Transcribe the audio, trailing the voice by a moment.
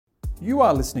You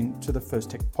are listening to the First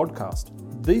Tech podcast.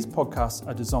 These podcasts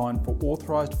are designed for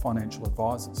authorised financial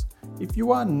advisors. If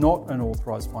you are not an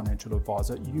authorised financial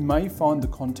advisor, you may find the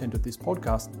content of this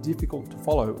podcast difficult to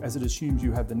follow as it assumes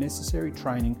you have the necessary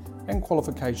training and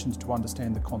qualifications to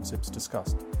understand the concepts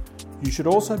discussed. You should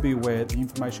also be aware the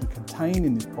information contained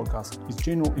in this podcast is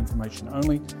general information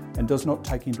only and does not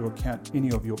take into account any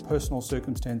of your personal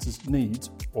circumstances, needs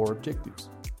or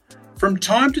objectives. From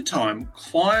time to time,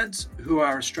 clients who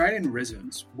are Australian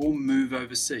residents will move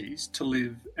overseas to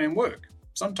live and work,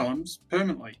 sometimes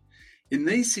permanently. In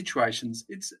these situations,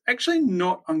 it's actually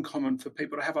not uncommon for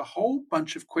people to have a whole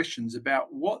bunch of questions about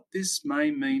what this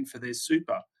may mean for their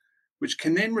super, which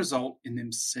can then result in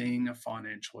them seeing a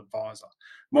financial advisor.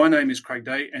 My name is Craig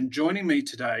Day, and joining me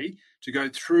today to go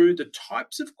through the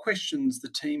types of questions the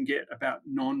team get about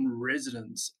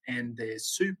non-residents and their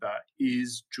super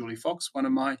is Julie Fox, one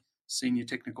of my Senior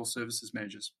Technical Services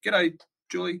Managers. G'day,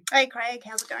 Julie. Hey, Craig.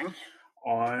 How's it going?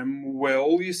 I'm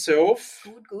well. Yourself?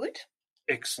 Good.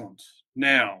 Excellent.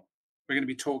 Now, we're going to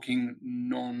be talking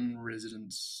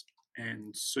non-residents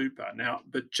and super. Now,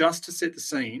 but just to set the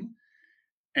scene,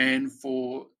 and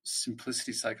for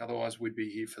simplicity's sake, otherwise we'd be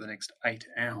here for the next 8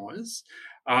 hours,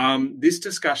 this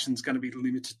discussion is going to be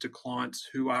limited to clients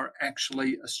who are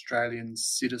actually Australian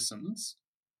citizens.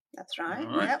 That's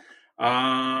right.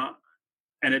 Yep.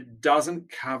 And it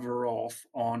doesn't cover off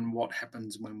on what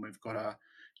happens when we've got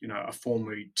a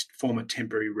former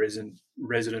temporary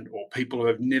resident or people who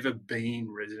have never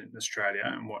been resident in Australia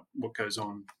and what goes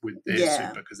on with their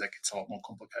super, because that gets a lot more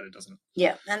complicated, doesn't it?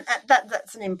 Yeah, and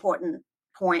that's an important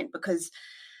point, because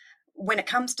when it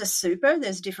comes to super,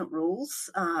 there's different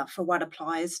rules for what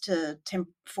applies to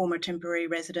former temporary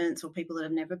residents or people that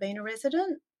have never been a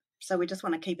resident. So we just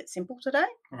want to keep it simple today.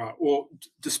 All right. Well,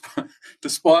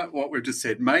 despite what we've just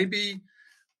said, might be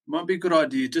a good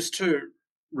idea just to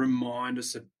remind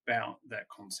us about that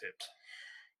concept.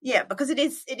 Yeah, because it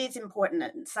is important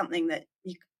and something that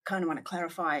you kind of want to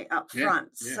clarify up front.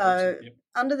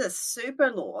 Under the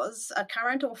super laws, a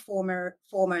current or former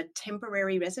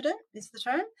temporary resident is the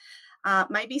term,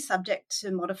 may be subject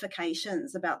to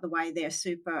modifications about the way their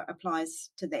super applies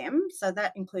to them. So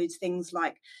that includes things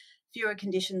like fewer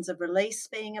conditions of release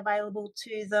being available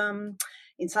to them.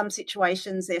 In some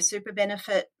situations, their super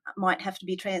benefit might have to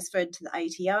be transferred to the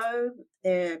ATO.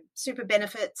 Their super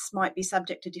benefits might be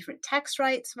subject to different tax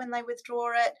rates when they withdraw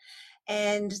it.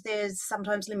 And there's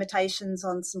sometimes limitations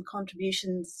on some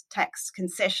contributions tax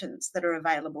concessions that are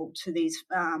available to these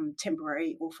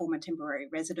temporary or former temporary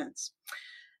residents.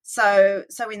 So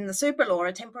in the super law,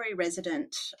 a temporary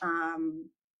resident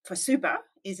for super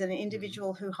is an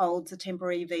individual who holds a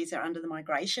temporary visa under the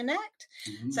Migration Act.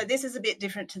 Mm-hmm. So this is a bit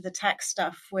different to the tax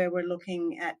stuff where we're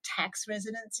looking at tax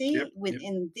residency.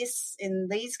 In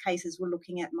these cases, we're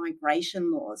looking at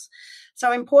migration laws.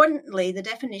 So importantly, the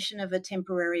definition of a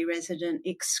temporary resident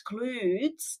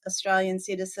excludes Australian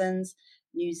citizens,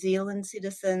 New Zealand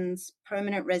citizens,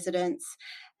 permanent residents,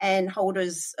 and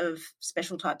holders of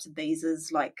special types of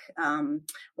visas like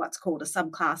what's called a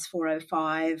subclass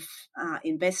 405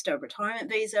 investor retirement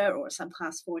visa or a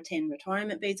subclass 410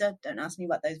 retirement visa. Don't ask me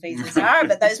what those visas are,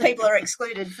 but those people are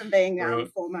excluded from being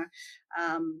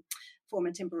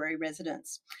former temporary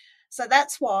residents. So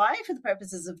that's why, for the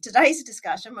purposes of today's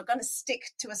discussion, we're going to stick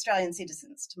to Australian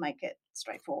citizens to make it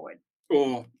straightforward.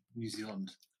 Or New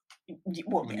Zealand.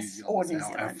 Well, yes, or New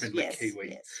Zealand. Our friendly Kiwi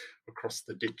yes. across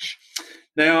the ditch.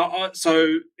 Now,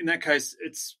 so in that case,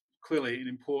 it's clearly an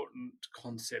important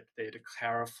concept there to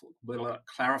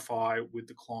clarify with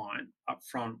the client up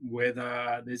front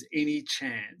whether there's any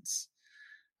chance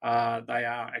they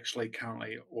are actually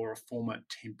currently or a former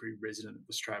temporary resident of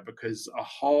Australia, because a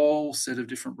whole set of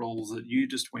different rules that you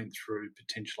just went through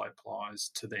potentially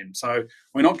applies to them. So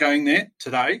we're not going there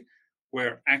today.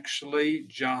 We're actually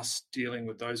just dealing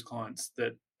with those clients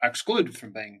that are excluded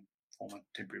from being former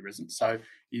temporary residents. So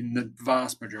in the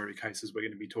vast majority of cases, we're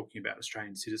going to be talking about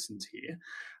Australian citizens here.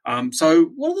 So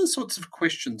what are the sorts of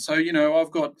questions? So,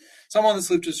 I've got someone that's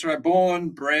lived in Australia, born,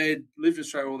 bred, lived in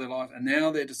Australia all their life, and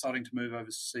now they're deciding to move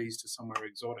overseas to somewhere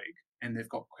exotic, and they've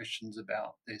got questions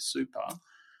about their super.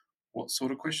 What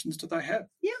sort of questions do they have?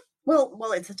 Yeah.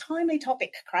 Well, it's a timely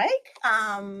topic, Craig,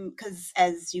 because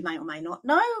as you may or may not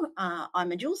know,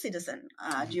 I'm a dual citizen,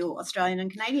 dual Australian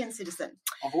and Canadian citizen.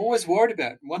 I've always wondered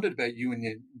about you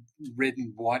and red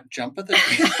and white jumper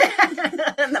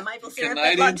that and the maple syrup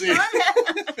at lunchtime.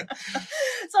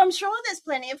 So I'm sure there's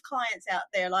plenty of clients out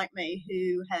there like me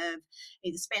who have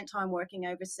either spent time working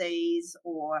overseas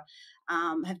or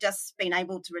have just been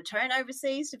able to return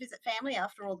overseas to visit family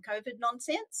after all the COVID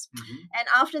nonsense. Mm-hmm. And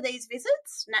after these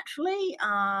visits, naturally,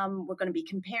 we're going to be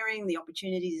comparing the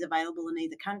opportunities available in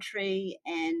either country.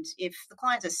 And if the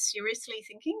clients are seriously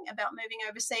thinking about moving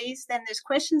overseas, then there's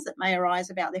questions that may arise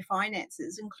about their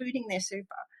finances, including their super.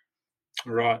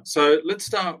 Right. So let's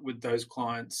start with those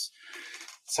clients,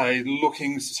 say,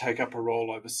 looking to take up a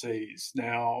role overseas.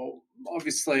 Now,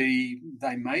 obviously,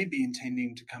 they may be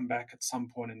intending to come back at some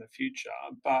point in the future,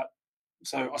 but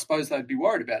so I suppose they'd be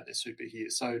worried about their super here.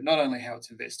 So not only how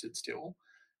it's invested still,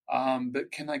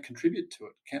 but can they contribute to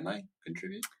it? Can they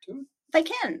contribute to it? They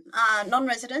can.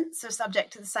 Non-residents are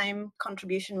subject to the same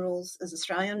contribution rules as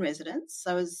Australian residents.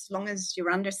 So as long as you're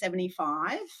under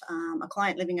 75, a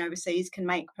client living overseas can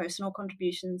make personal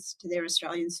contributions to their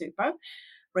Australian super,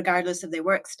 regardless of their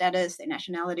work status, their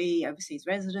nationality, overseas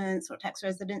residence or tax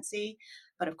residency.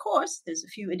 But of course, there's a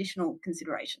few additional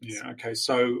considerations. Yeah, okay.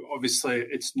 So obviously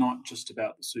it's not just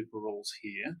about the super rules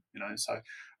here, so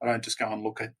I don't just go and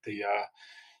look at the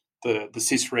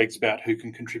CIS regs about who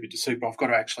can contribute to super. I've got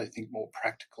to actually think more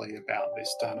practically about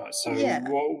this, don't I? So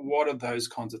what are those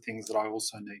kinds of things that I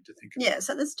also need to think about? Yeah,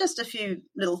 so there's just a few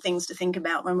little things to think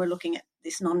about when we're looking at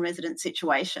this non-resident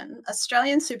situation.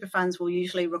 Australian super funds will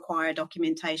usually require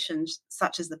documentation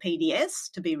such as the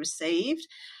PDS to be received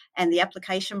and the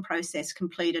application process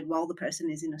completed while the person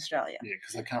is in Australia. Yeah,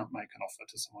 because they can't make an offer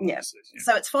to someone overseas. Yeah.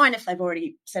 So it's fine if they've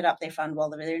already set up their fund while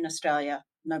they're in Australia,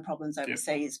 no problems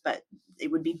overseas, but it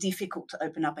would be difficult to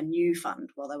open up a new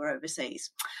fund while they were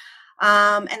overseas.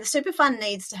 And the super fund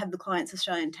needs to have the client's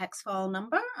Australian tax file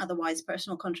number, otherwise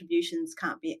personal contributions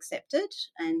can't be accepted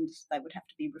and they would have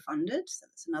to be refunded. So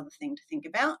that's another thing to think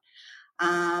about.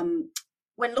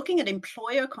 When looking at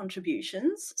employer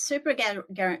contributions,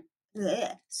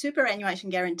 superannuation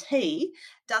guarantee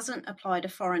doesn't apply to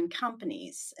foreign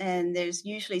companies, and there's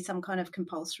usually some kind of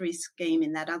compulsory scheme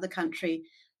in that other country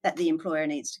that the employer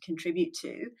needs to contribute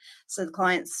to. So the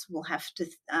clients will have to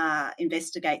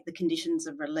investigate the conditions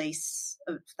of release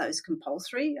of those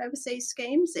compulsory overseas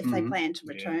schemes if they plan to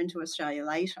return to Australia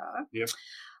later. Yep.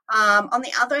 On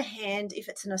the other hand, if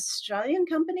it's an Australian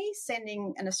company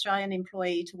sending an Australian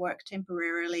employee to work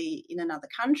temporarily in another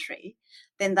country,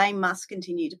 then they must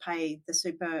continue to pay the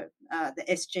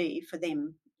SG for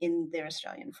them in their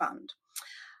Australian fund.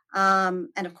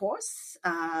 And of course,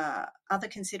 other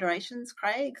considerations,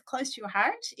 Craig, close to your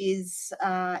heart is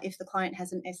if the client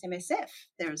has an SMSF,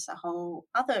 there's a whole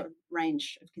other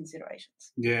range of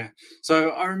considerations. Yeah. So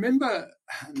I remember,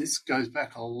 and this goes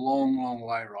back a long, long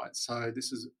way, right? So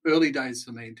this is early days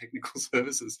for me in technical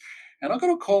services. And I got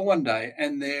a call one day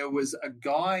and there was a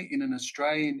guy in an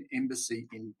Australian embassy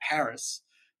in Paris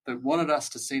that wanted us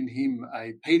to send him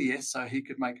a PDS so he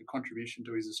could make a contribution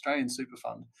to his Australian super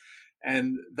fund.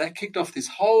 And that kicked off this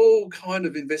whole kind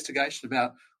of investigation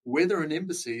about whether an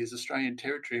embassy is Australian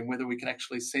territory and whether we can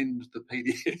actually send the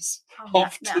PDS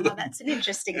off to them. That's an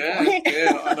interesting point.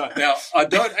 Yeah, I know. Now, I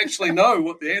don't actually know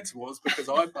what the answer was because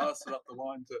I passed it up the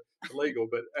line to legal,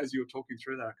 but as you were talking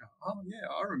through that, I go, oh, yeah,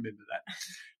 I remember that.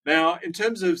 Now, in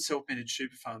terms of self-managed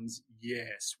super funds,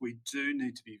 yes, we do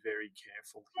need to be very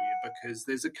careful here because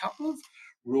there's a couple of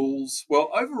rules.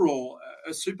 Well, overall,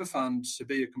 a super fund, to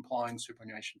be a complying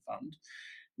superannuation fund,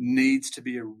 needs to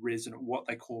be a resident, what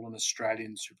they call an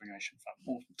Australian superannuation fund.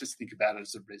 Or just think about it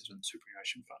as a resident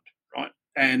superannuation fund, right?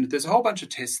 And there's a whole bunch of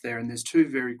tests there, and there's two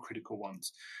very critical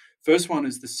ones. First one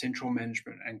is the central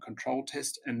management and control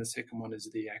test, and the second one is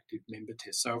the active member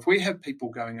test. So if we have people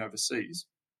going overseas,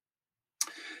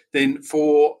 then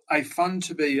for a fund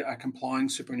to be a complying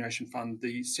superannuation fund,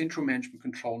 the central management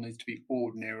control needs to be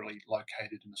ordinarily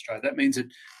located in Australia. That means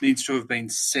it needs to have been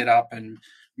set up and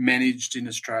managed in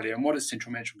Australia. And what is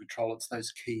central management control? It's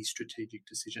those key strategic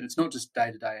decisions. It's not just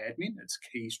day-to-day admin, it's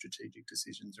key strategic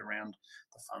decisions around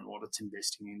the fund, what it's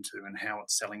investing into and how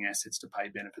it's selling assets to pay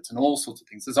benefits and all sorts of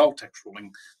things. There's old tax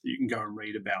ruling that you can go and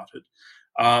read about it.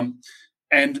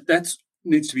 And that's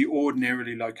needs to be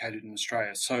ordinarily located in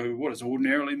Australia. So what does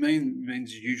ordinarily mean? It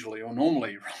means usually or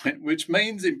normally, right? Which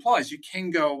implies you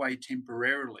can go away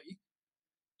temporarily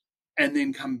and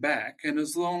then come back. And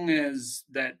as long as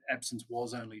that absence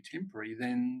was only temporary,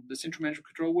 then the central management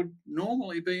control would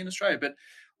normally be in Australia. But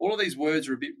all of these words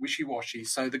are a bit wishy-washy.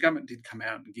 So the government did come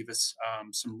out and give us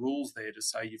some rules there to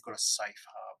say you've got a safe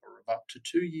harbour of up to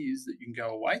 2 years that you can go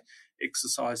away,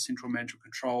 exercise central management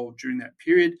control during that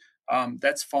period.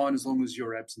 That's fine as long as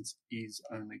your absence is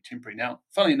only temporary. Now,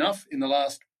 funnily enough, in the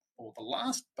last or the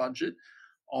last budget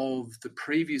of the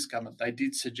previous government, they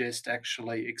did suggest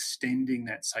actually extending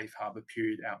that safe harbour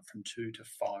period out from 2 to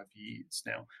 5 years.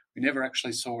 Now, we never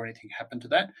actually saw anything happen to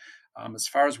that. As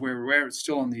far as we're aware, it's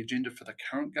still on the agenda for the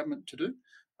current government to do,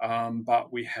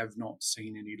 but we have not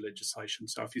seen any legislation.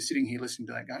 So if you're sitting here listening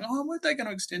to that going, oh, weren't they going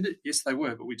to extend it? Yes, they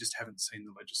were, but we just haven't seen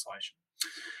the legislation.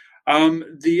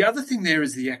 The other thing there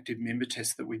is the active member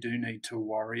test that we do need to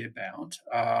worry about.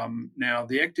 Now,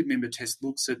 the active member test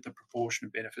looks at the proportion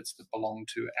of benefits that belong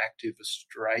to active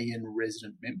Australian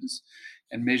resident members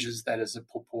and measures that as a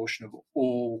proportion of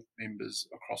all members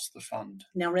across the fund.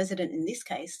 Now, resident in this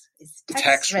case is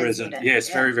tax resident. Yes,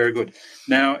 yeah. Very, very good.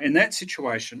 Now, in that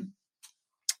situation,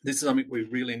 this is something we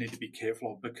really need to be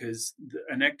careful of, because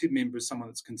an active member is someone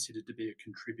that's considered to be a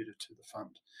contributor to the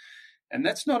fund. And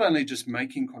that's not only just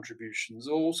making contributions,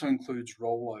 it also includes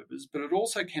rollovers, but it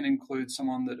also can include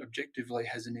someone that objectively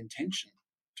has an intention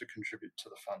to contribute to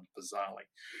the fund, bizarrely,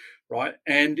 right?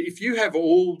 And if you have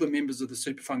all the members of the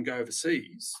super fund go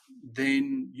overseas,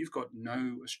 then you've got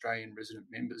no Australian resident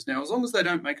members. Now, as long as they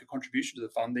don't make a contribution to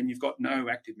the fund, then you've got no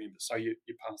active members, so you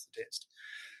pass the test.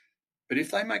 But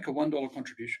if they make a $1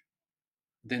 contribution,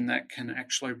 then that can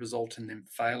actually result in them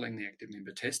failing the active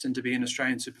member test. And to be an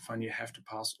Australian super fund, you have to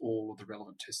pass all of the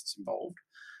relevant tests involved.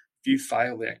 If you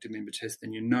fail the active member test,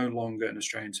 then you're no longer an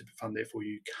Australian super fund, therefore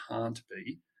you can't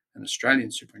be an Australian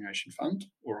superannuation fund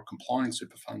or a complying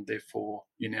super fund, therefore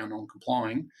you're now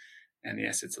non-complying, and the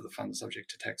assets of the fund are subject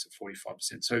to tax at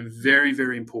 45%. So very,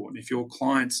 very important. If your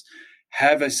clients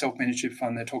have a self-managed super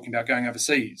fund, they're talking about going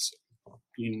overseas,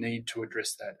 you need to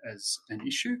address that as an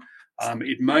issue.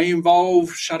 It may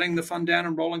involve shutting the fund down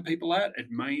and rolling people out. It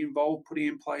may involve putting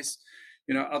in place,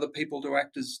 other people to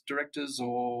act as directors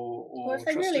or if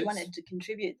they trustees. really wanted to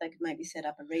contribute, they could maybe set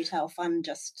up a retail fund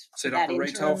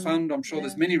retail fund. I'm sure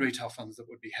there's many retail funds that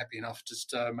would be happy enough just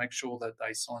to make sure that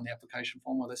they sign the application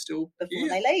form while they're still before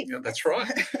they leave. Yeah, that's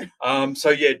right.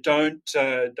 Don't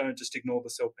just ignore the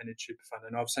self-managed super fund.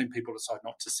 And I've seen people decide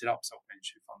not to set up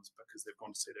self-managed super funds because they've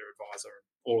gone to see their advisor and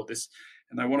all of this,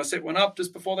 and they want to set one up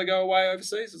just before they go away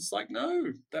overseas. It's like,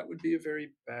 no, that would be a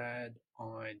very bad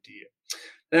idea.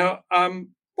 Now,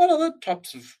 what other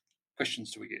types of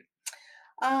questions do we get?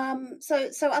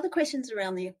 So other questions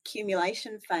around the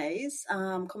accumulation phase,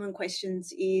 common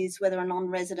questions is whether a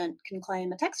non-resident can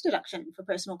claim a tax deduction for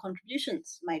personal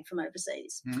contributions made from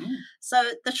overseas. Mm-hmm. So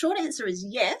the short answer is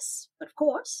yes, but of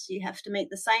course you have to meet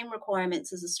the same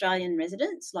requirements as Australian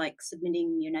residents, like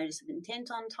submitting your notice of intent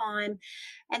on time,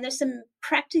 and there's some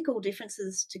practical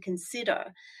differences to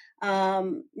consider.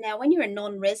 Now, when you're a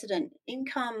non-resident,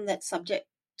 income that's subject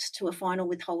to a final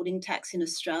withholding tax in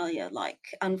Australia, like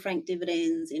unfranked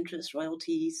dividends, interest,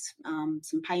 royalties,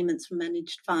 some payments from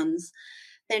managed funds,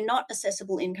 they're not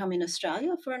assessable income in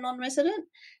Australia for a non-resident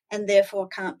and therefore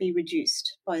can't be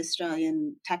reduced by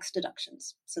Australian tax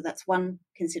deductions. So that's one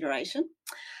consideration.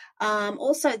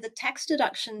 Also, the tax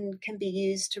deduction can be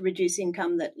used to reduce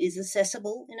income that is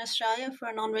assessable in Australia for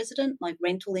a non-resident, like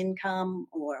rental income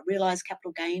or realised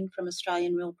capital gain from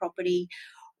Australian real property,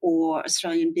 or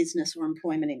Australian business or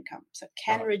employment income. So it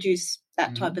can reduce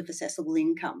that type of assessable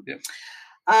income. Yep.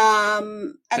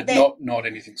 But not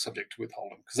anything subject to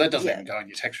withholding, because that doesn't even go in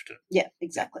your tax return. Yeah,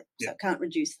 exactly. So it can't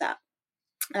reduce that.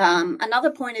 Another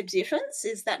point of difference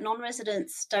is that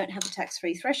non-residents don't have a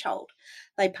tax-free threshold.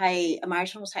 They pay a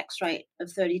marginal tax rate of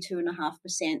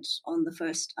 32.5% on the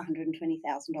first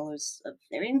 $120,000 of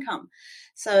their income.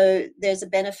 So there's a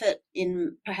benefit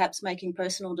in perhaps making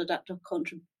personal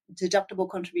deductible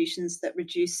contributions that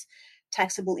reduce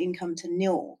taxable income to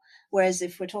nil. Whereas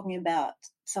if we're talking about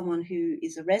someone who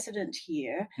is a resident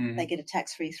here, they get a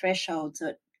tax-free threshold, so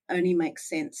it only makes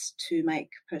sense to make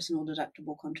personal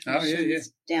deductible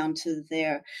contributions down to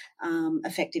their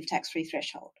effective tax-free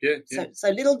threshold. So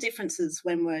little differences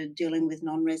when we're dealing with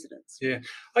non-residents. Yeah,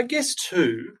 I guess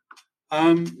too,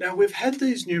 now we've had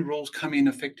these new rules come in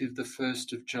effective the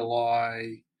 1st of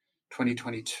July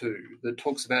 2022 that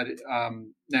talks about it.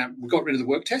 Now, we got rid of the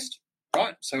work test,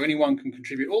 right? So anyone can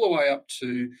contribute all the way up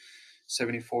to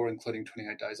 74, including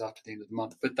 28 days after the end of the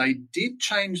month. But they did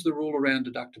change the rule around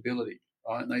deductibility,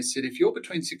 right? And they said if you're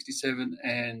between 67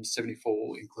 and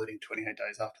 74, including 28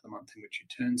 days after the month in which you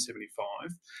turn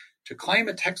 75, to claim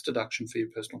a tax deduction for your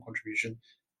personal contribution,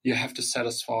 you have to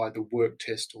satisfy the work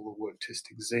test or the work test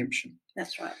exemption.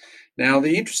 That's right. Now,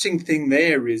 the interesting thing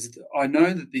there is I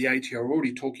know that the ATO are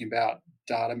already talking about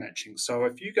data matching. So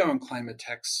if you go and claim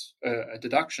a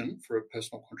deduction for a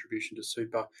personal contribution to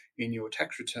super in your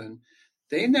tax return,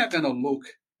 they're now going to look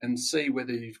and see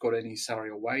whether you've got any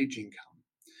salary or wage income.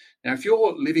 Now, if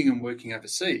you're living and working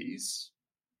overseas,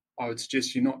 I would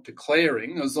suggest you're not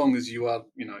declaring, as long as you are,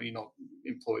 you're not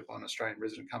employed by an Australian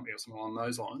resident company or something along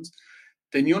those lines,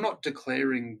 then you're not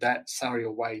declaring that salary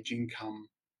or wage income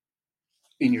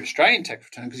in your Australian tax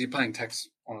return because you're paying tax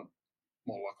on it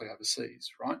more likely overseas,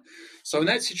 right? So in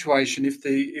that situation, if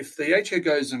the ATO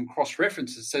goes and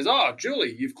cross-references, says, "Oh,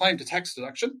 Julie, you've claimed a tax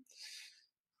deduction.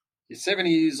 You're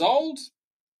 70 years old.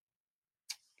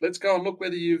 Let's go and look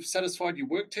whether you've satisfied your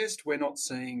work test." We're not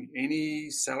seeing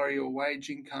any salary or wage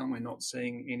income. We're not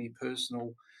seeing any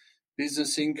personal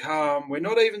business income. We're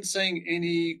not even seeing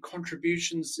any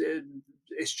contributions,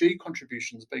 SG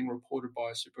contributions being reported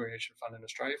by a superannuation fund in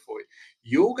Australia for you.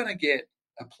 You're going to get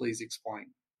a please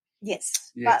explain.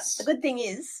 Yes, but the good thing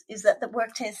is that the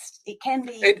work test, it can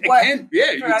be it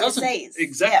overseas.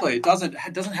 Exactly. It doesn't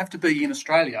have to be in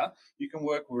Australia. You can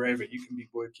work wherever. You can be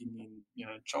working in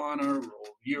China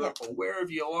or Europe or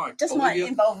wherever you like. Just might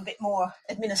involve a bit more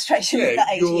administration with the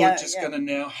ATO. You're just going to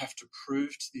now have to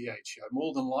prove to the ATO,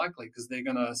 more than likely, because they're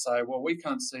going to say, well, we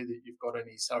can't see that you've got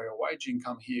any salary or wage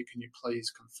income here. Can you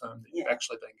please confirm that you've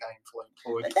actually been gainfully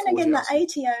employed? But then again, the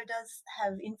ATO does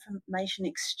have information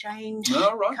exchange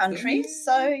countries,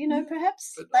 so,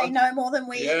 perhaps they know more than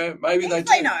we. Yeah, maybe they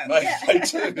do. They know. Maybe they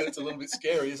do. It's a little bit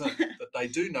scary, isn't it? That they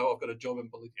do know I've got a job in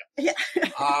Bolivia. Yeah.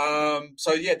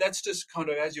 So that's just kind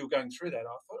of, as you were going through that,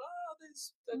 I thought,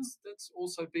 that's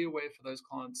also be aware for those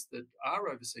clients that are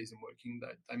overseas and working,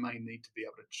 that they may need to be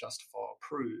able to justify or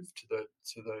prove to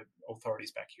the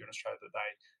authorities back here in Australia that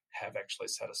they have actually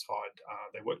satisfied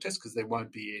their work test, because there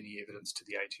won't be any evidence to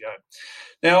the ATO.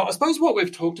 Now, I suppose what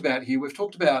we've talked about here, we've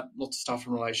talked about lots of stuff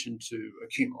in relation to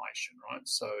accumulation, right?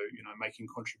 So, making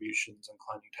contributions and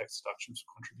claiming tax deductions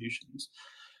for contributions.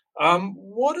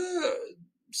 What are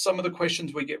some of the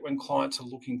questions we get when clients are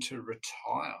looking to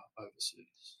retire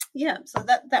overseas? Yeah, so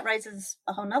that raises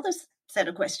a whole other set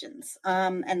of questions.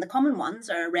 And the common ones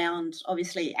are around,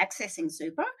 obviously, accessing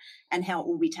super and how it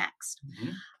will be taxed.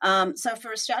 Mm-hmm. So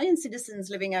for Australian citizens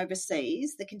living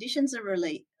overseas, the conditions of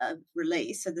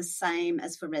release are the same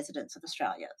as for residents of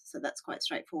Australia. So that's quite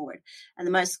straightforward. And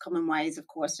the most common ways, of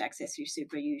course, to access your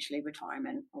super are usually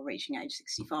retirement or reaching age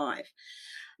 65.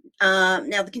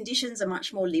 Now, the conditions are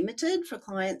much more limited for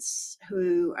clients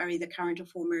who are either current or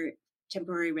former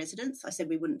temporary residents. I said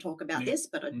we wouldn't talk about this,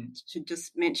 but I should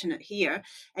just mention it here.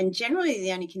 And generally,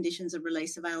 the only conditions of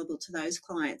release available to those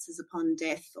clients is upon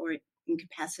death or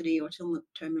incapacity or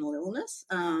terminal illness.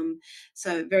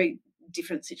 So very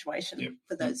different situation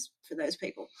for those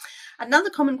people. Another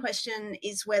common question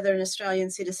is whether an Australian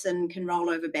citizen can roll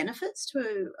over benefits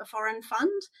to a foreign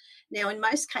fund. Now, in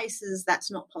most cases, that's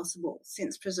not possible,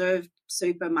 since preserved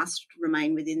super must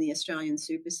remain within the Australian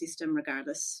super system,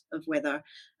 regardless of whether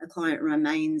a client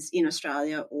remains in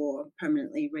Australia or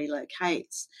permanently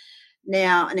relocates.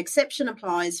 Now, an exception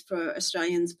applies for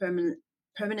Australians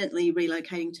permanently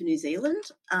relocating to New Zealand.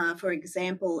 For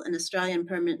example, an Australian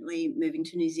permanently moving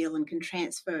to New Zealand can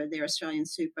transfer their Australian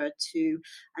super to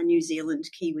a New Zealand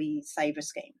Kiwi saver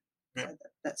scheme. Yeah. So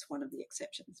that's one of the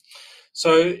exceptions.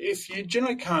 So if you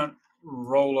generally can't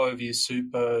roll over your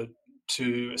super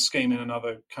to a scheme in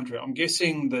another country, I'm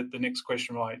guessing that the next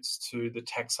question relates to the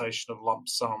taxation of lump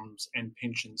sums and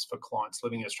pensions for clients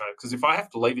living in Australia. Because if I have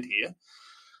to leave it here,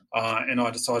 and I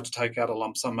decide to take out a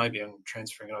lump sum, maybe I'm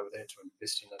transferring it over there to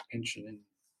invest in a pension in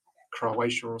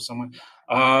Croatia or somewhere,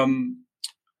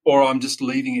 or I'm just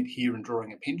leaving it here and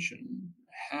drawing a pension,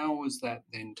 how is that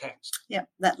then taxed? Yeah,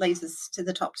 that leads us to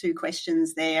the top two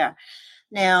questions there.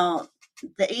 Now,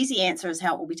 the easy answer is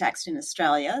how it will be taxed in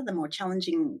Australia. The more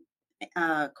challenging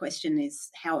question is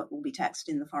how it will be taxed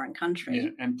in the foreign country. Yeah,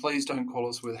 and please don't call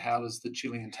us with how does the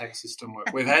Chilean tax system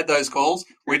work. We've had those calls.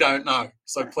 We don't know.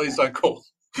 So please don't call.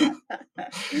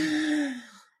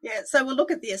 Yeah, so we'll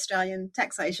look at the Australian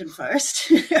taxation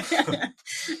first.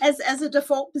 As a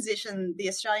default position, the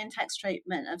Australian tax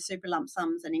treatment of super lump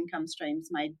sums and income streams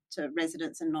made to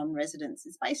residents and non-residents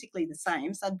is basically the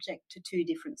same, subject to two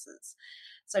differences.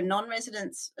 So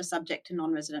non-residents are subject to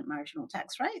non-resident marginal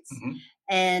tax rates,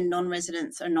 and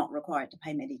non-residents are not required to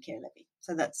pay Medicare levy.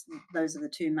 So those are the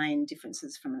two main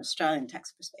differences from an Australian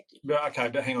tax perspective. But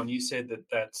hang on. You said that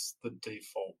that's the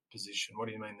default position. What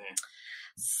do you mean there?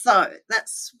 So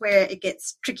that's where it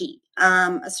gets tricky.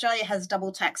 Australia has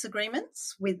double tax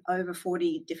agreements with over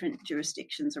 40 different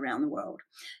jurisdictions around the world.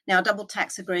 Now, a double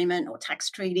tax agreement or tax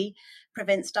treaty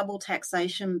prevents double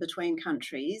taxation between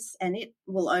countries, and it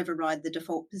will override the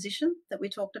default position that we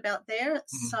talked about there.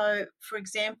 So, for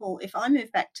example, if I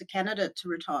move back to Canada to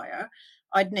retire,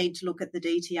 I'd need to look at the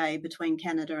DTA between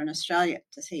Canada and Australia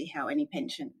to see how any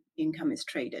pension income is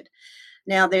treated.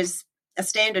 Now, there's a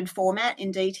standard format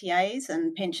in DTAs,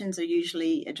 and pensions are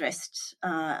usually addressed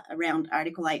around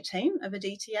Article 18 of a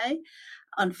DTA.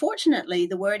 Unfortunately,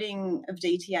 the wording of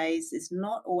DTAs is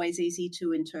not always easy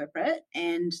to interpret,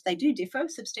 and they do differ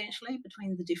substantially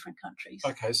between the different countries.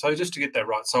 Okay, so just to get that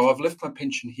right, so I've left my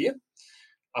pension here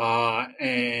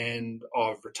and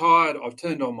I've retired, I've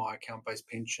turned on my account-based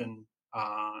pension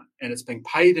and it's being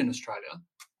paid in Australia,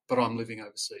 but I'm living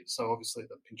overseas. So obviously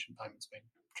the pension payment's been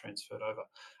transferred over.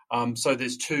 So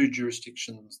there's two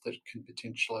jurisdictions that can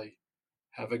potentially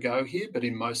have a go here, but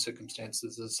in most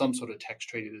circumstances there's some sort of tax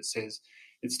treaty that says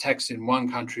it's taxed in one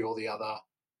country or the other,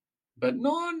 but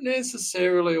not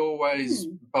necessarily always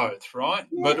both, right?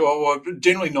 Yeah. But or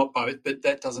generally not both, but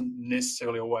that doesn't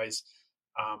necessarily always,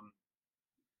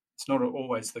 it's not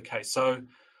always the case. So,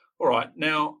 all right,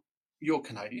 now you're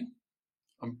Canadian.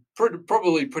 I'm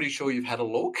probably pretty sure you've had a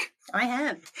look. I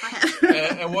have.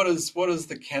 And what is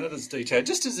the Canada's DTA?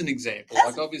 Just as an example,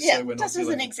 like obviously we're not just as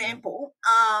an example.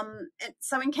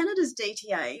 So in Canada's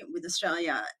DTA with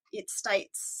Australia, it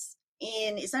states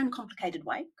in its own complicated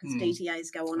way, because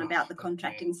DTAs go on about the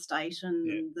contracting state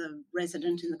and the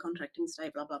resident in the contracting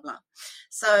state, blah, blah, blah.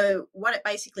 So what it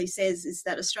basically says is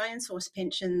that Australian source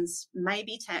pensions may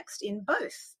be taxed in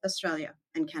both Australia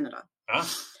and Canada.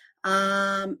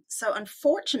 So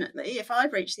unfortunately, if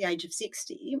I've reached the age of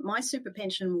 60, my super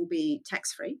pension will be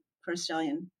tax-free for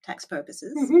Australian tax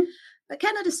purposes, but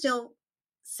Canada still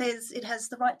says it has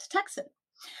the right to tax it.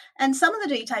 And some of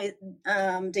the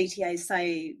DTAs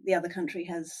say the other country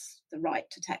has the right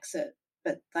to tax it,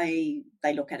 but they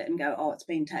look at it and go, oh, it's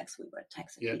being taxed, we won't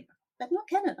tax it here. But not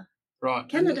Canada. Right.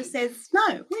 Canada says,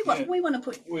 no, we want to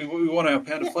put... We want our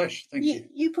pound of flesh, thank you.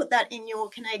 You put that in your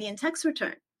Canadian tax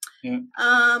return. Yeah.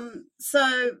 I've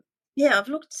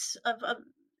looked.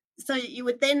 So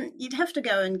you'd have to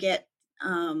go and get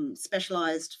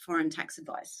specialised foreign tax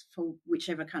advice for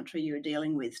whichever country you're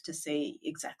dealing with to see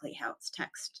exactly how it's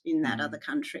taxed in that other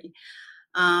country.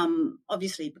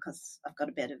 Obviously, because I've got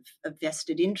a bit of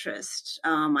vested interest,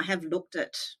 I have looked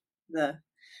at the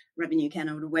Revenue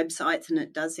Canada websites, and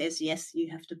it does says, yes, you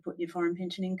have to put your foreign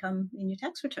pension income in your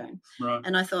tax return. Right.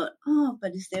 And I thought,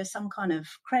 but is there some kind of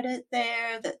credit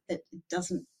there that it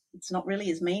doesn't, it's not really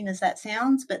as mean as that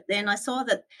sounds. But then I saw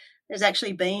that there's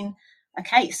actually been a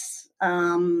case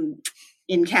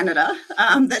in Canada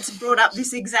that's brought up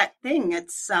this exact thing.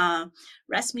 It's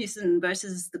Rasmussen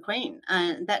versus the Queen.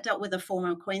 That dealt with a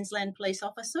former Queensland police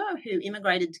officer who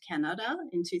immigrated to Canada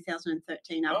in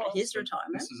 2013 after his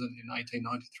retirement. This isn't in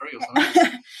 1893 or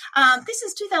something? This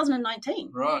is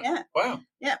 2019. Right. Yeah. Wow.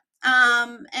 Yeah.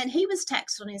 And he was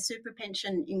taxed on his super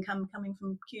pension income coming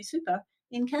from Q Super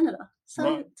in Canada.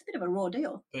 So It's a bit of a raw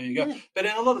deal. There you go. Yeah. But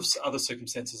in a lot of other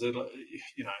circumstances,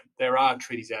 there are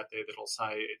treaties out there that will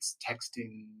say it's taxed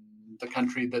in the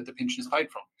country that the pension is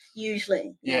paid from.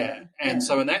 Usually. Yeah. And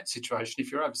so in that situation, if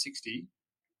you're over 60,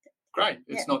 great.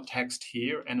 It's not taxed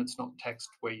here and it's not taxed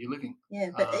where you're living.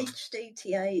 Yeah, but each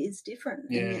DTA is different.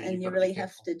 And you really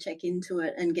have to check into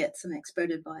it and get some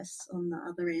expert advice on the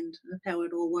other end of how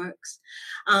it all works.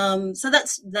 So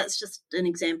that's just an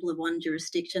example of one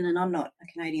jurisdiction, and I'm not a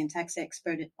Canadian tax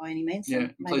expert by any means. So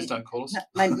please don't call us.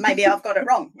 Maybe I've got it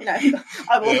wrong.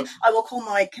 I will call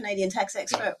my Canadian tax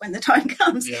expert when the time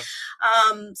comes.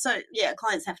 Yeah.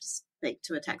 Clients have to speak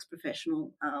to a tax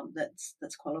professional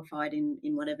that's qualified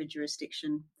in whatever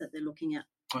jurisdiction that they're looking at.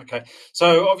 Okay,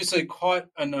 so obviously quite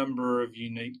a number of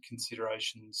unique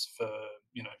considerations for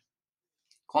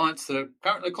clients that are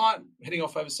currently heading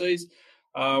off overseas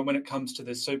when it comes to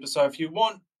their super. So if you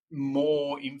want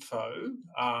more info,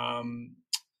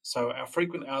 so our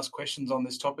frequently asked questions on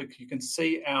this topic, you can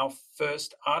see our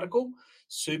first article,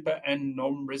 Super and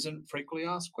Non-Resident Frequently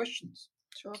Asked Questions.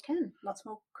 Sure can. Lots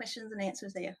more questions and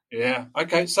answers there. Yeah.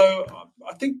 Okay. So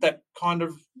I think that kind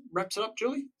of wraps it up,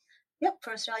 Julie. Yep.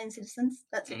 For Australian citizens,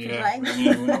 that's it for today.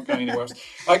 Yeah, we're not going anywhere else.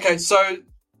 Okay. So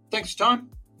thanks for your time.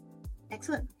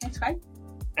 Excellent. Thanks, Craig.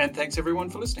 And thanks everyone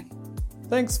for listening.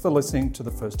 Thanks for listening to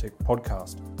the First Tech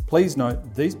podcast. Please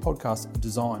note these podcasts are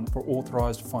designed for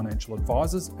authorised financial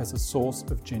advisors as a source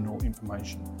of general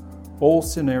information. All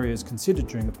scenarios considered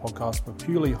during the podcast were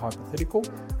purely hypothetical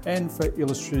and for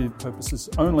illustrative purposes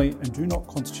only, and do not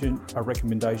constitute a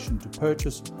recommendation to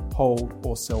purchase, hold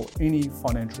or sell any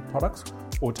financial products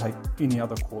or take any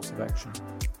other course of action.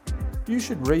 You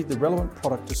should read the relevant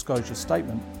product disclosure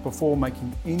statement before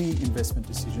making any investment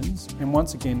decisions, and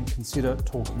once again consider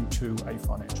talking to a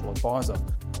financial advisor.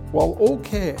 While all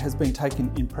care has been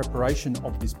taken in preparation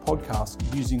of this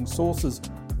podcast using sources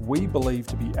we believe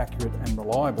to be accurate and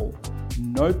reliable,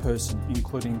 no person,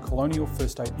 including Colonial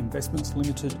First State Investments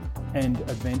Limited and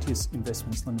Advantius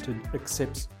Investments Limited,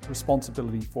 accepts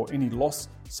responsibility for any loss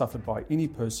suffered by any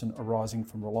person arising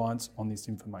from reliance on this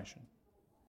information.